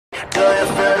Do you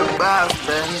feel the vibes,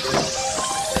 baby?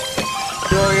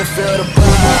 Do you feel the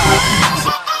vibes?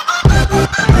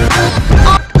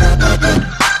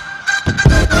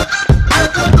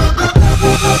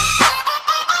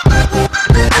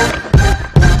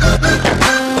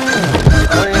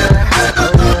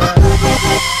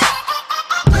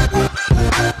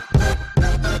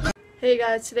 Hey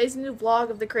guys, today's a new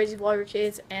vlog of the Crazy Vlogger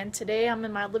Kids, and today I'm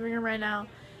in my living room right now,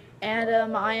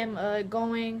 and I am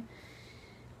going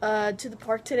to the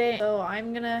park today. So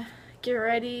I'm gonna get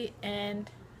ready, and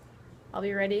I'll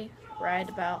be ready right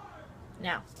about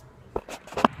now.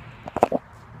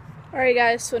 Alright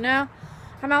guys, so now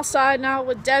I'm outside now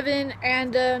with Devin,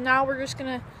 and now we're just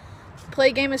gonna play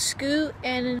a game of Scoot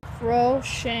and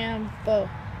Rochambeau.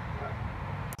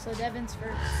 So Devin's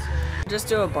first. Just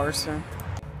do a bar spin.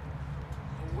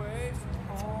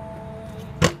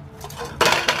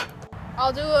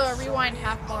 I'll do a rewind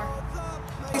half bar.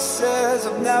 Places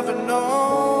I've never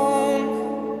known,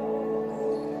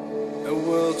 it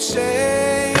will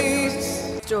chase.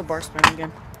 Let's do a bar spin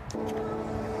again.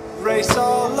 Race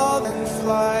all love in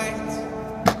flight,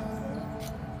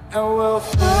 and we'll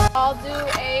fly. I'll do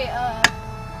a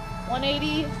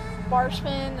 180 bar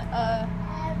spin,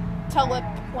 tail whip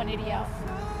 180 out.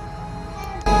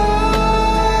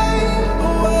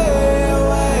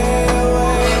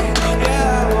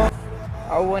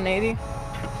 Oh, 180.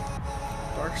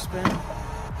 Bar spin.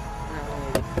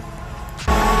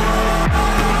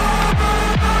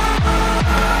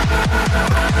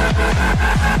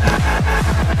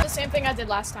 The same thing I did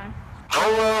last time.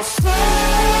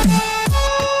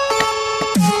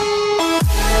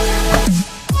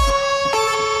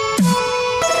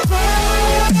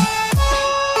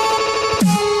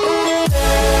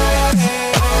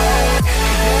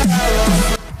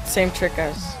 Same trick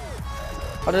as.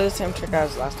 I'll do the same trick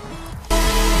as last time.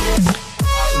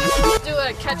 Do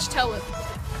a catch tail whip.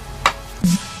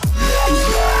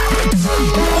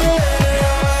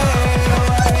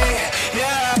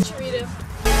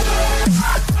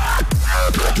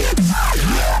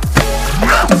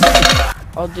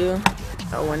 I'll do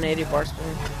a 180 bar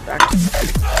spin back.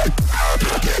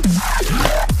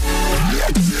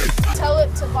 Tail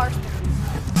whip to bar spin.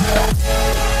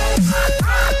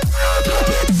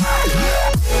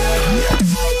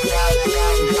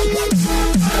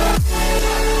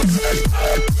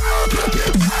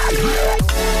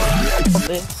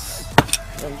 This,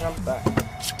 then jump back.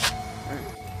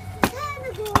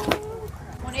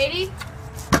 180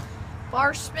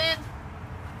 bar spin.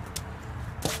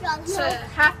 So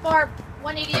half bar,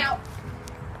 180 out.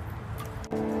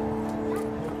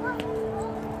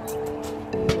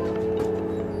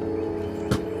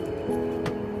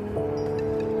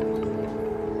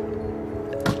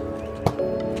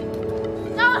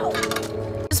 No!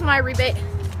 This is my rebate.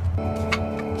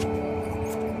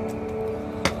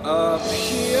 Up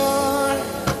here,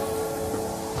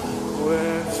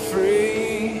 we're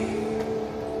free,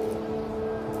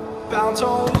 bound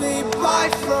only by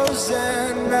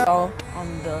frozen All on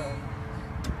the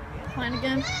Plan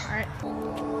again. All right.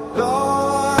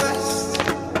 lost.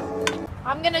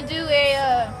 I'm gonna do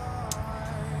a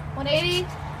 180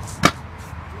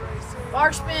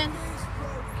 bar spin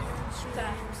to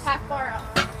half bar out.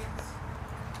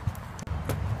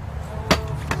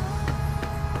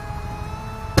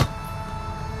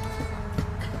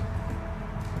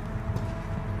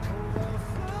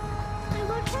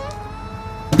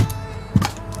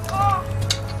 Oh,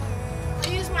 I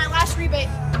used my last rebate.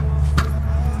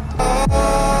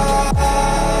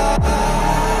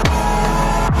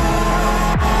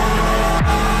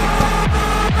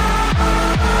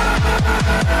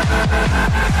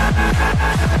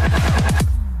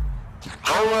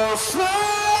 I will fly.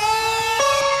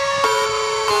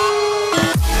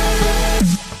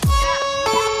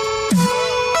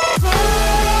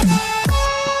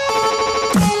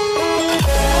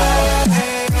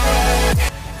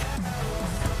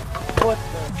 what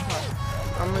the fuck?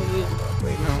 I'm gonna use.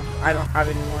 Wait, no, I don't have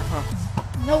any more, huh?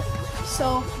 Nope.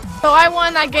 So I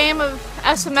won that game of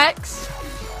SMX,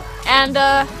 and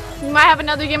we might have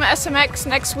another game of SMX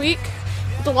next week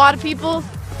with a lot of people.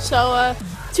 So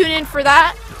tune in for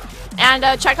that, and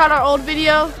check out our old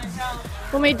video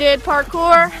when we did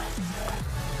parkour.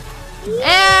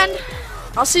 And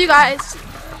I'll see you guys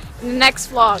in the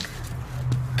next vlog.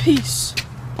 Peace.